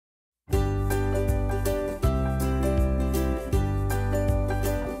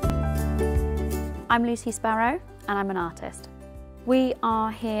I'm Lucy Sparrow and I'm an artist. We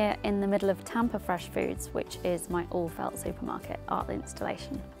are here in the middle of Tampa Fresh Foods, which is my all-felt supermarket art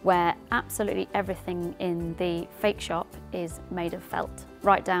installation, where absolutely everything in the fake shop is made of felt,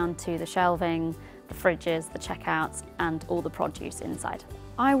 right down to the shelving, the fridges, the checkouts and all the produce inside.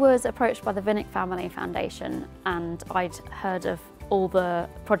 I was approached by the Vinnick Family Foundation and I'd heard of all the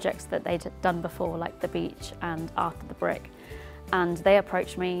projects that they'd done before, like the beach and After the Brick, and they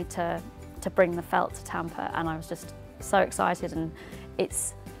approached me to bring the felt to Tampa, and I was just so excited, and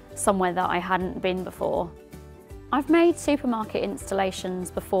it's somewhere that I hadn't been before. I've made supermarket installations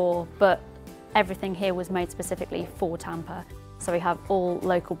before, but everything here was made specifically for Tampa. So we have all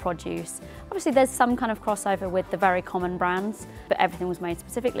local produce. Obviously there's some kind of crossover with the very common brands, but everything was made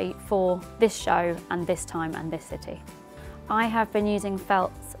specifically for this show and this time and this city. I have been using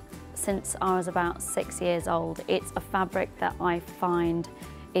felt since I was about 6 years old. It's a fabric that I find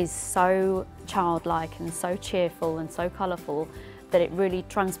is so childlike and so cheerful and so colourful that it really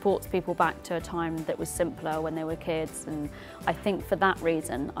transports people back to a time that was simpler when they were kids, and I think for that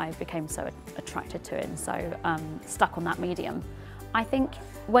reason I became so attracted to it and so stuck on that medium. I think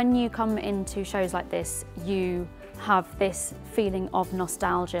when you come into shows like this, you have this feeling of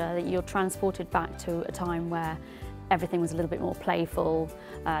nostalgia, that you're transported back to a time where everything was a little bit more playful,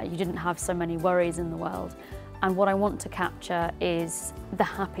 you didn't have so many worries in the world. And what I want to capture is the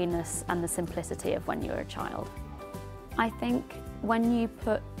happiness and the simplicity of when you're a child. I think when you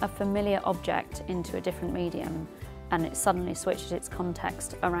put a familiar object into a different medium and it suddenly switches its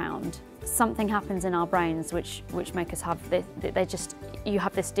context around, something happens in our brains which make us have this, you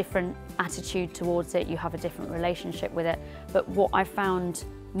have this different attitude towards it, you have a different relationship with it. But what I found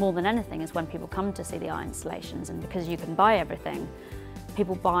more than anything is when people come to see the art installations, and because you can buy everything,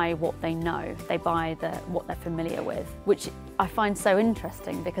 people buy what they know, they buy what they're familiar with, which I find so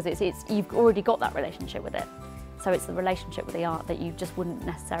interesting because you've already got that relationship with it. So it's the relationship with the art that you just wouldn't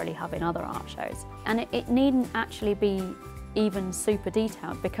necessarily have in other art shows. And it needn't actually be even super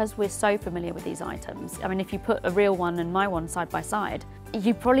detailed because we're so familiar with these items. I mean, if you put a real one and my one side by side,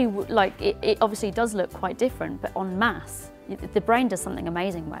 you probably would, it obviously does look quite different, but en masse, the brain does something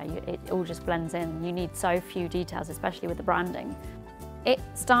amazing where it all just blends in. You need so few details, especially with the branding. It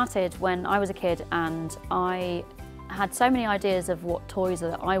started when I was a kid and I had so many ideas of what toys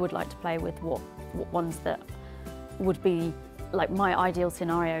that I would like to play with, what ones that would be like my ideal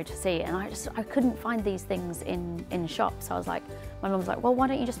scenario to see, and I couldn't find these things in shops. So I was like, my mum was like, well, why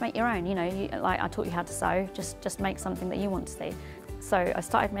don't you just make your own? You know, like I taught you how to sew, just make something that you want to see. So I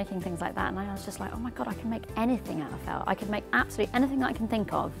started making things like that, and I was just like, oh my God, I can make anything out of felt. I can make absolutely anything that I can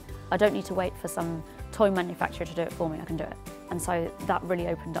think of. I don't need to wait for some toy manufacturer to do it for me, I can do it. And so that really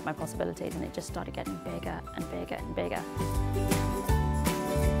opened up my possibilities, and it just started getting bigger and bigger and bigger.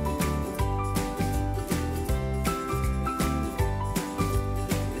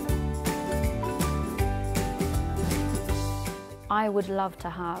 I would love to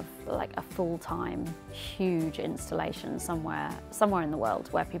have like a full-time, huge installation somewhere in the world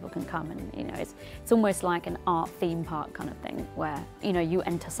where people can come, and you know, it's almost like an art theme park kind of thing where, you know, you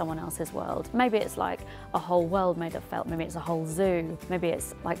enter someone else's world. Maybe it's like a whole world made of felt, maybe it's a whole zoo, maybe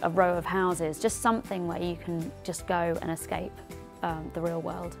it's like a row of houses, just something where you can just go and escape the real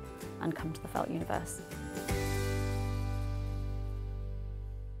world and come to the felt universe.